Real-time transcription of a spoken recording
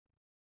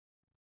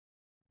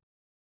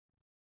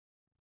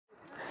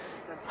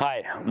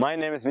Hi, my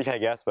name is Michael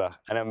Gersbach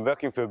and I'm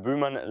working for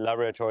Bühlmann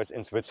Laboratories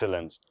in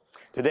Switzerland.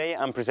 Today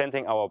I'm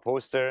presenting our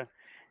poster,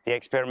 The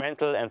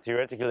Experimental and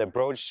Theoretical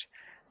Approach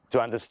to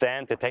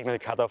Understand the Technical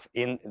Cutoff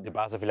in the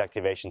Basophil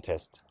Activation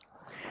Test.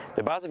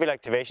 The Basophil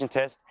Activation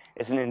Test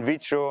is an in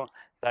vitro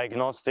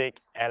diagnostic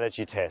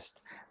allergy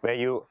test where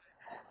you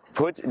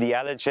put the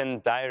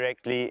allergen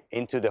directly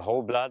into the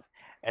whole blood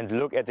and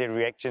look at the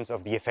reactions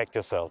of the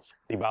effector cells,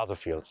 the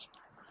basophils.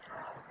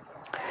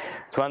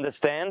 To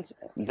understand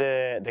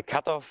the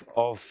cutoff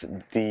of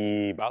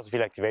the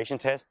Basophil Activation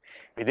Test,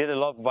 we did a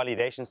lot of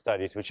validation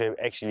studies which are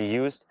actually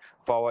used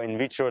for our in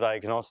vitro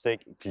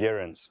diagnostic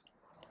clearance.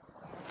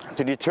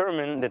 To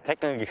determine the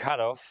technical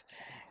cutoff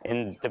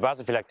in the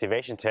Basophil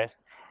Activation Test,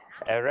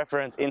 a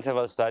reference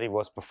interval study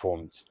was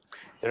performed.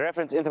 The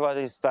reference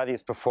interval study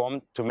is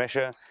performed to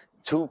measure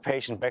two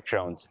patient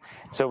backgrounds,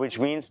 so which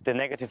means the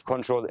negative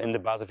control in the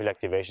Basophil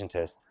Activation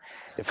Test.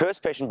 The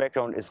first patient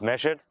background is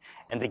measured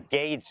and the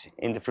gate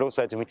in the flow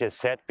cytometer is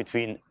set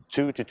between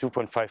 2 to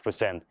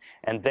 2.5%,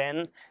 and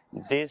then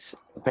this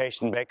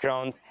patient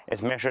background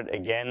is measured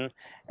again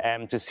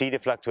to see the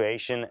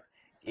fluctuation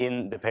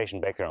in the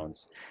patient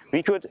backgrounds.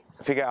 We could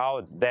figure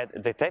out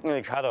that the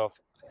technical cutoff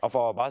of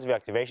our Basophil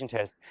Activation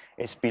Test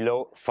is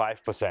below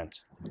 5%.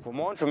 For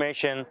more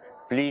information,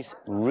 please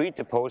read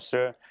the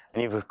poster,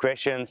 and if you have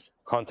questions,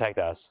 contact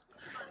us.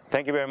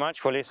 Thank you very much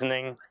for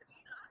listening.